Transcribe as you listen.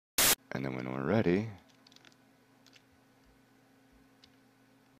And then when we're ready,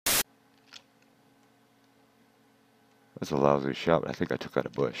 that's a lousy shot, but I think I took out a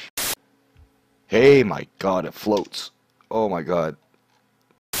bush. Hey, my God, it floats. Oh my God.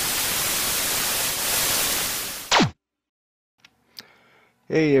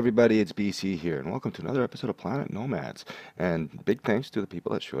 Hey everybody, it's BC here, and welcome to another episode of Planet Nomads. And big thanks to the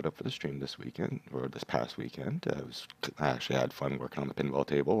people that showed up for the stream this weekend, or this past weekend. I actually had fun working on the pinball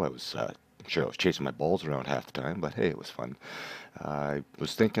table. Sure I was chasing my balls around half the time, but hey, it was fun. I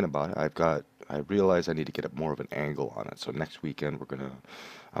was thinking about it. I realized I need to get more of an angle on it. So next weekend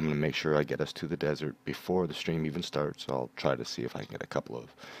I'm gonna make sure I get us to the desert before the stream even starts. I'll try to see if I can get a couple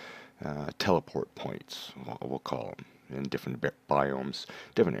of teleport points, we'll call them, in different biomes,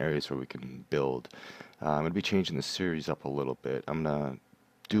 different areas where we can build. I'm going to be changing the series up a little bit. I'm going to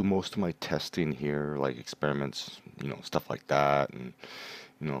do most of my testing here, like experiments, stuff like that, and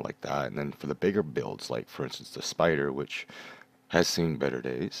like that. And then for the bigger builds, like for instance the spider, which has seen better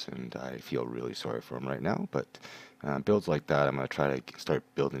days, and I feel really sorry for him right now. But builds like that, I'm going to try to start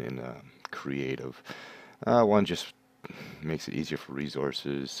building in creative. One just makes it easier for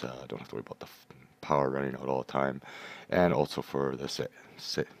resources. Don't have to worry about the power running out all the time, and also for the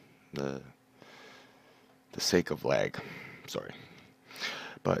the sake of lag. Sorry,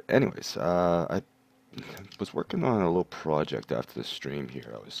 but anyways, I was working on a little project after the stream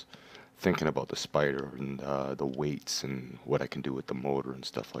here. I was thinking about the spider and the weights and what I can do with the motor and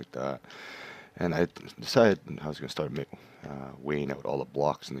stuff like that. And I decided I was going to start weighing out all the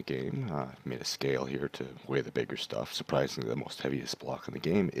blocks in the game. Made a scale here to weigh the bigger stuff. Surprisingly, the most heaviest block in the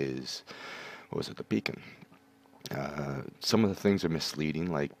game is, what was it, the beacon. Some of the things are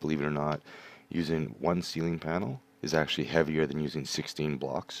misleading, like, believe it or not, using one ceiling panel is actually heavier than using 16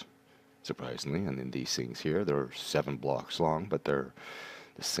 blocks, surprisingly. And in these things here, they're 7 blocks long, but they're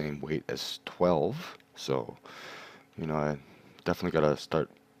the same weight as 12. So, I definitely got to start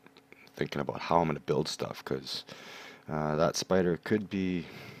thinking about how I'm going to build stuff, because that spider could be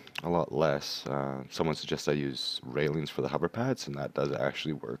a lot less. Someone suggests I use railings for the hover pads, and that does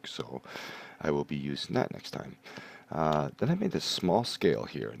actually work, so I will be using that next time. Then I made this small scale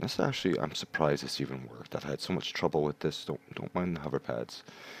here, and this actually, I'm surprised this even worked. I've had so much trouble with this. Don't mind the hover pads.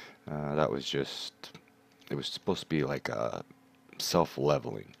 It was supposed to be like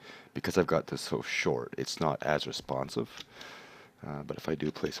self-leveling. Because I've got this so short, it's not as responsive. But if I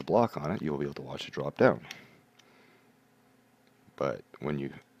do place a block on it, you'll be able to watch it drop down. But when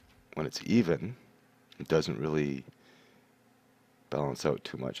it's even, it doesn't really balance out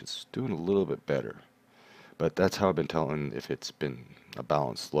too much. It's doing a little bit better. But that's how I've been telling if it's been a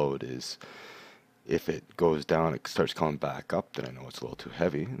balanced load, is if it goes down, it starts coming back up, then I know it's a little too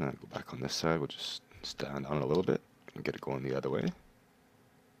heavy. And then I go back on this side, we'll just stand on it a little bit and get it going the other way.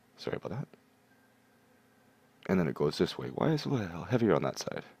 Sorry about that. And then it goes this way. Why is it a little heavier on that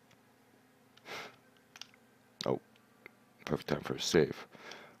side? Oh, perfect time for a save.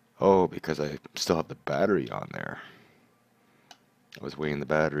 Oh, because I still have the battery on there. I was weighing the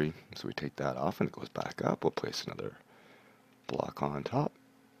battery, so we take that off and it goes back up. We'll place another block on top.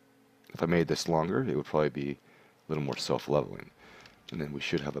 If I made this longer, it would probably be a little more self-leveling. And then we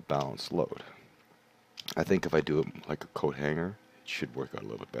should have a balanced load. I think if I do it like a coat hanger, it should work out a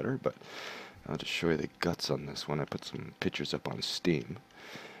little bit better, but I'll just show you the guts on this one. I put some pictures up on Steam.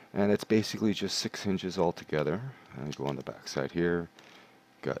 And it's basically just 6 hinges all together. I go on the back side here.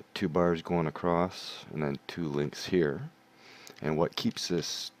 Got 2 bars going across, and then 2 links here. And what keeps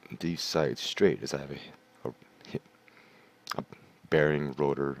these sides straight is I have a bearing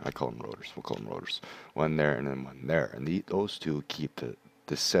rotor. I call them rotors. We'll call them rotors. One there and then one there. And those two keep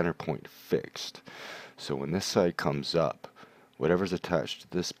the center point fixed. So when this side comes up, whatever's attached to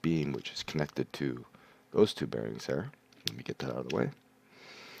this beam, which is connected to those 2 bearings there, let me get that out of the way,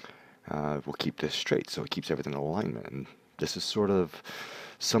 we'll keep this straight, so it keeps everything in alignment. And this is sort of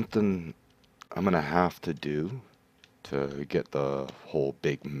something I'm going to have to do to get the whole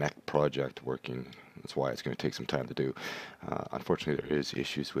big mech project working. That's why it's going to take some time to do. Unfortunately, there is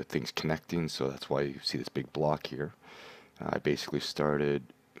issues with things connecting, so that's why you see this big block here. I basically started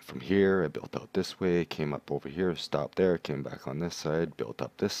from here, I built out this way, came up over here, stopped there, came back on this side, built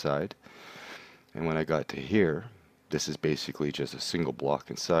up this side. And when I got to here, this is basically just a single block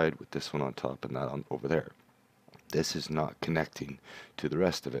inside with this one on top and that on over there. This is not connecting to the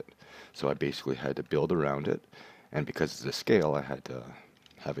rest of it. So I basically had to build around it, and because it's a scale, I had to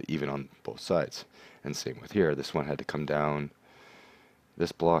have it even on both sides. And same with here, this one had to come down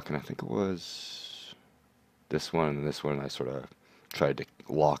this block, and I think it was this one and this one. I sort of tried to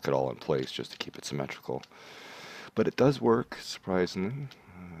lock it all in place just to keep it symmetrical. But it does work, surprisingly.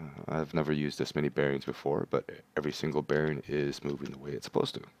 I've never used this many bearings before, but every single bearing is moving the way it's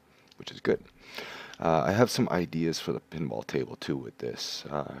supposed to, which is good. I have some ideas for the pinball table too with this.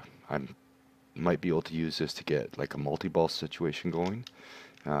 I might be able to use this to get like a multi-ball situation going,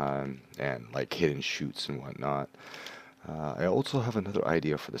 and like hidden shoots and whatnot. I also have another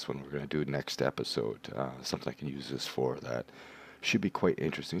idea for this one we're going to do next episode. Something I can use this for that should be quite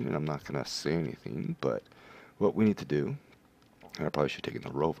interesting, and I'm not going to say anything, but what we need to do, and I probably should have taken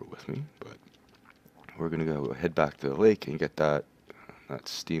the rover with me, but we're going to go head back to the lake and get that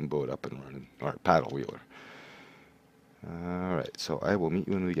steamboat up and running, or paddle wheeler. Alright, so I will meet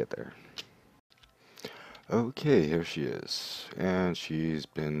you when we get there. Okay, here she is, and she's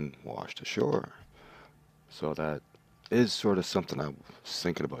been washed ashore. So that is sort of something I was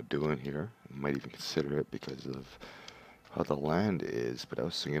thinking about doing here. I might even consider it because of how the land is, but I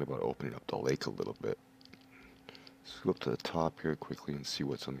was thinking about opening up the lake a little bit. Let's go up to the top here quickly and see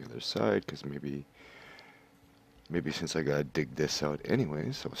what's on the other side, because maybe since I gotta dig this out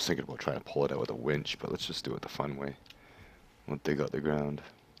anyways, I was thinking about trying to pull it out with a winch, but let's just do it the fun way. We'll dig out the ground.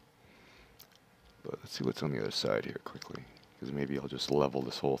 But let's see what's on the other side here quickly, because maybe I'll just level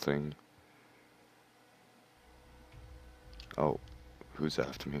this whole thing. Oh, who's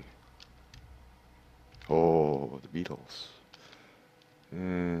after me? Oh, the beetles.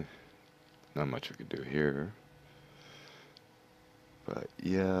 Not much we could do here. But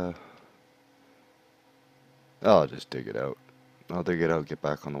yeah, I'll just dig it out. I'll dig it out, get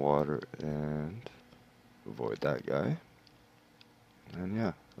back on the water, and avoid that guy. And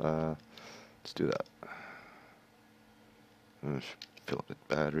yeah, let's do that. I'm gonna fill up the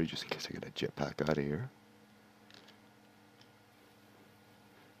battery just in case I get a jetpack out of here.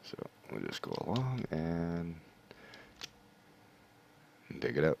 So we'll just go along and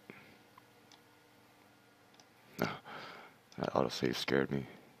dig it out. Oh, that autosave scared me.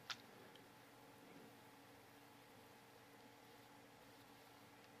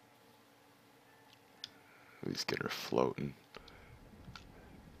 At least get her floating.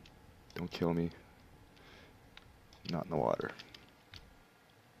 Don't kill me. Not in the water.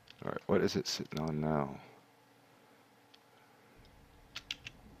 Alright, what is it sitting on now?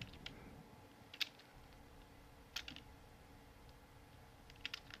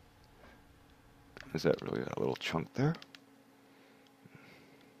 Is that really that little chunk there?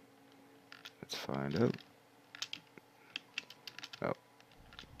 Let's find out. Oh,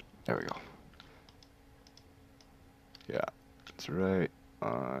 there we go. Yeah, it's right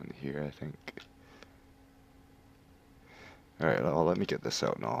on here, I think. Alright, well, let me get this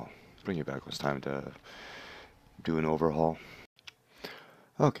out and I'll bring you back when it's time to do an overhaul.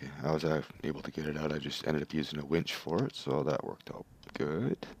 Okay, I was able to get it out. I just ended up using a winch for it, so that worked out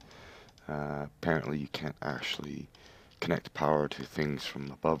good. Apparently you can't actually connect power to things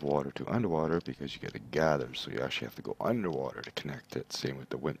from above water to underwater because you get a gather, so you actually have to go underwater to connect it. Same with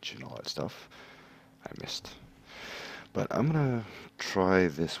the winch and all that stuff. I missed. But I'm gonna try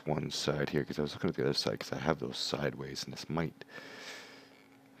this one side here because I was looking at the other side because I have those sideways, and this might.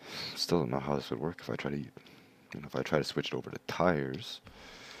 Still don't know how this would work if I try to, if I try to switch it over to tires.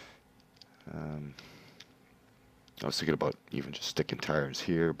 I was thinking about even just sticking tires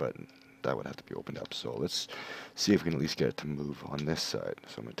here, but that would have to be opened up. So let's see if we can at least get it to move on this side.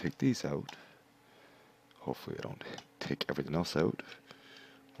 So I'm going to take these out. Hopefully I don't take everything else out.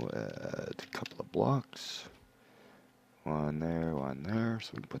 We'll add a couple of blocks. One there,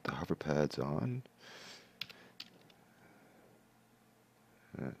 so we can put the hover pads on.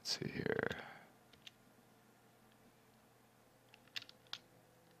 Let's see here.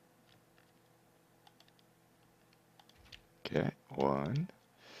 Okay, one.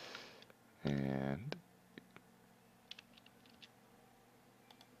 And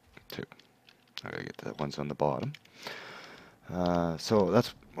two. I gotta get the ones on the bottom. So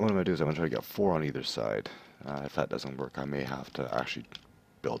that's what I'm gonna do is I'm gonna try to get 4 on either side. If that doesn't work, I may have to actually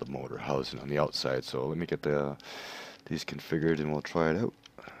build a motor housing on the outside. So let me get these configured and we'll try it out.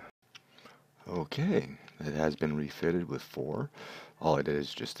 Okay, it has been refitted with 4. All I did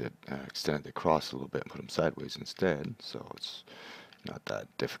is just extend the cross a little bit and put them sideways instead. So it's not that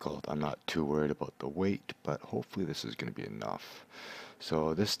difficult. I'm not too worried about the weight, but hopefully this is going to be enough.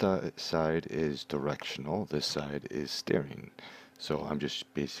 So this side is directional, this side is steering. So I'm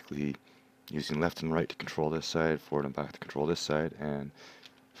just basically using left and right to control this side, forward and back to control this side, and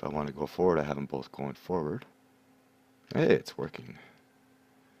if I want to go forward, I have them both going forward. Hey, it's working.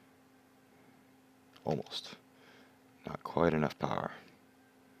 Almost. Not quite enough power.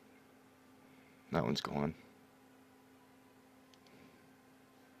 That one's going.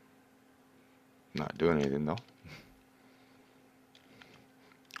 Not doing anything though.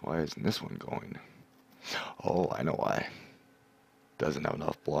 Why isn't this one going? Oh, I know why. Doesn't have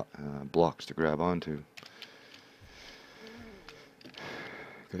enough blocks to grab onto.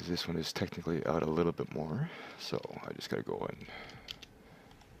 Because this one is technically out a little bit more. So I just gotta go and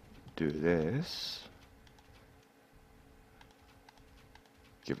do this.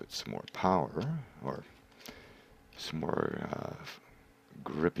 Give it some more power, or some more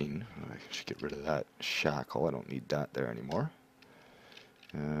gripping. I should get rid of that shackle. I don't need that there anymore.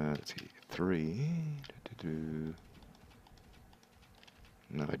 Let's see, 3.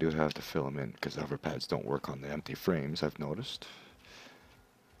 No, I do have to fill them in because the hover pads don't work on the empty frames, I've noticed.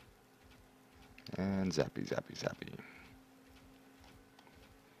 And zappy, zappy, zappy.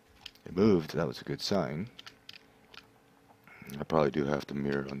 It moved, that was a good sign. I probably do have to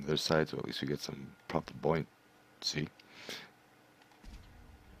mirror it on the other side so at least we get some proper buoyancy.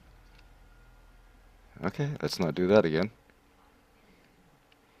 Okay, let's not do that again.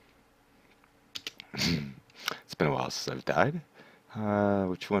 It's been a while since I've died.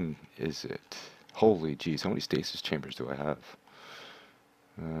 Which one is it? Holy jeez, how many stasis chambers do I have?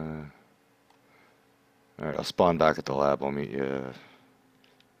 Alright, I'll spawn back at the lab. I'll meet you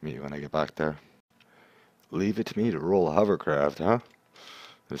when I get back there. Leave it to me to roll a hovercraft, huh?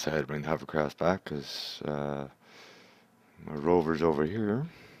 I decided to bring the hovercraft back because my rover's over here.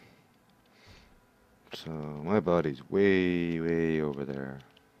 So my body's way, way over there.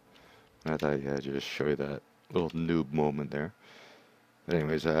 I thought I'd just show you that little noob moment there. But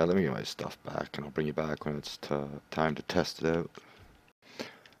anyways, let me get my stuff back and I'll bring you back when it's time to test it out.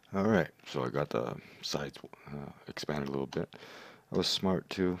 Alright, so I got the sides expanded a little bit. I was smart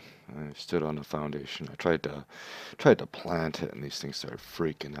too. I stood on the foundation. I tried to plant it and these things started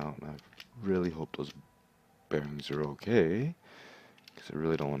freaking out. And I really hope those bearings are okay, because I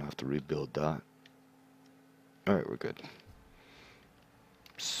really don't want to have to rebuild that. Alright, we're good.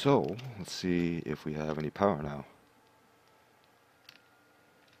 So, let's see if we have any power now.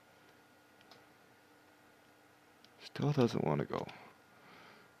 Still doesn't want to go.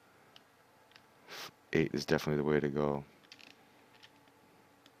 8 is definitely the way to go.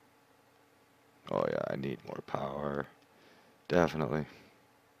 Oh yeah, I need more power. Definitely.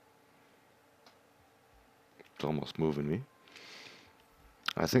 It's almost moving me.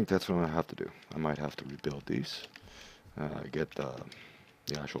 I think that's what I'm gonna have to do. I might have to rebuild these. Get the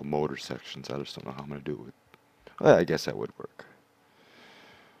actual motor sections. I just don't know how I'm gonna do it. Well, I guess that would work.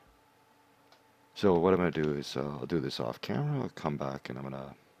 So what I'm gonna do is I'll do this off camera. I'll come back and I'm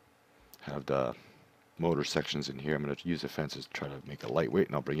gonna have the motor sections in here. I'm gonna use the fences to try to make it lightweight,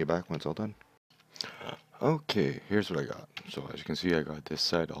 and I'll bring you back when it's all done. Okay, here's what I got. So as you can see, I got this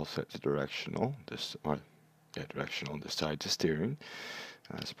side all set to directional. Directional. This side to steering.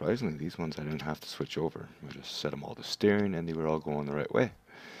 Surprisingly, these ones I didn't have to switch over. I just set them all to steering, and they were all going the right way.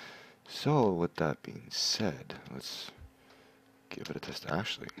 So with that being said, let's give it a test.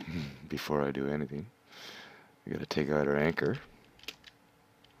 Actually, before I do anything, we gotta take out our anchor.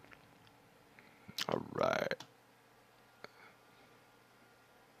 Alright.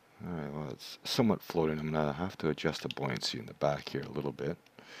 Alright, well, it's somewhat floating. I'm gonna have to adjust the buoyancy in the back here a little bit.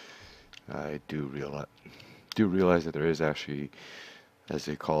 I do realize that there is actually, as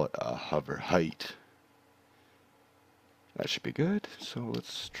they call it, a hover height. That should be good. So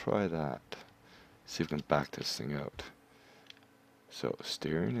let's try that. See if we can back this thing out. So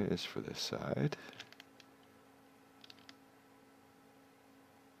steering is for this side.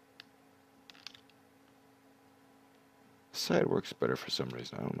 This side works better for some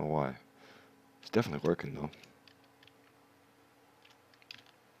reason. I don't know why. It's definitely working though.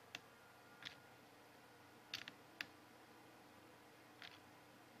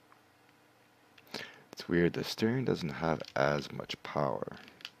 It's weird. The steering doesn't have as much power.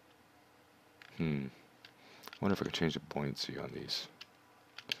 Wonder if I could change the buoyancy on these.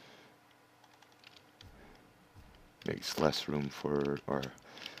 Makes less room for, or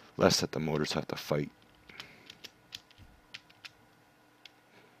less that the motors have to fight.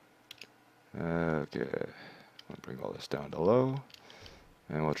 Okay, I'll bring all this down to low,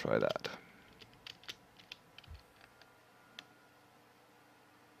 and we'll try that.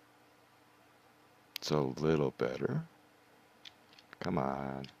 It's a little better. Come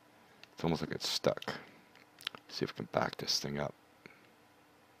on. It's almost like it's stuck. See if we can back this thing up.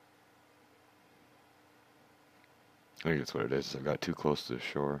 I think that's what it is. I got too close to the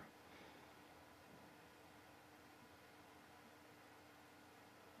shore.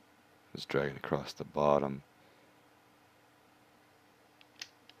 It's dragging across the bottom.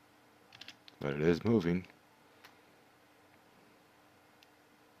 But it is moving.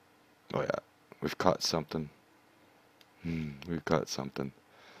 Oh yeah, we've caught something. We've caught something.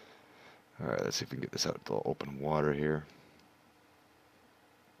 Alright, let's see if we can get this out to open water here.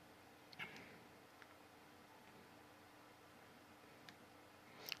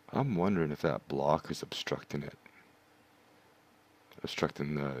 I'm wondering if that block is obstructing it.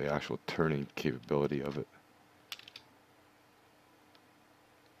 Obstructing the actual turning capability of it.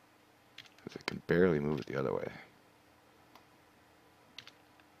 Because it can barely move it the other way.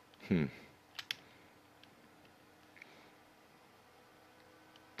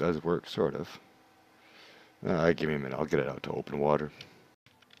 Does work, sort of. Give me a minute, I'll get it out to open water.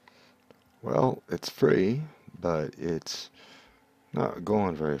 Well, it's free, but it's not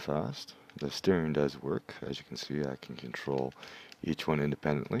going very fast. The steering does work. As you can see, I can control each one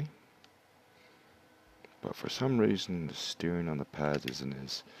independently. But for some reason, the steering on the pads isn't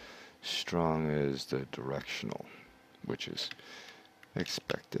as strong as the directional, which is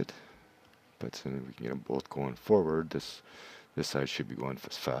expected. But since we can get them both going forward, this side should be going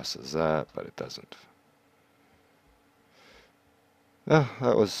as fast as that, but it doesn't. That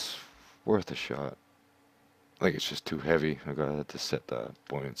was worth a shot. I think it's just too heavy. I got to set the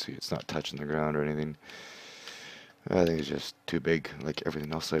buoyancy. It's not touching the ground or anything. I think it's just too big, like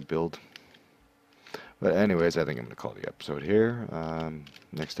everything else I build. But anyways, I think I'm going to call the episode here.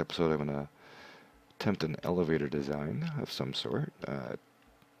 Next episode, I'm going to attempt an elevator design of some sort.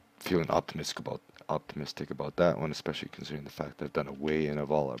 Feeling optimistic about that one, especially considering the fact that I've done a weigh-in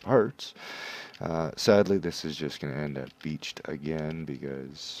of all our parts. Sadly, this is just going to end up beached again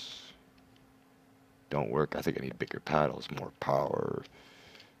because don't work. I think I need bigger paddles, more power.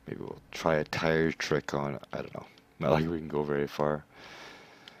 Maybe we'll try a tire trick on it. I don't know. Not like we can go very far.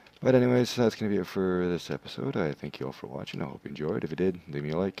 But anyways, that's going to be it for this episode. I thank you all for watching. I hope you enjoyed. If you did, leave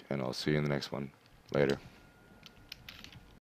me a like, and I'll see you in the next one. Later.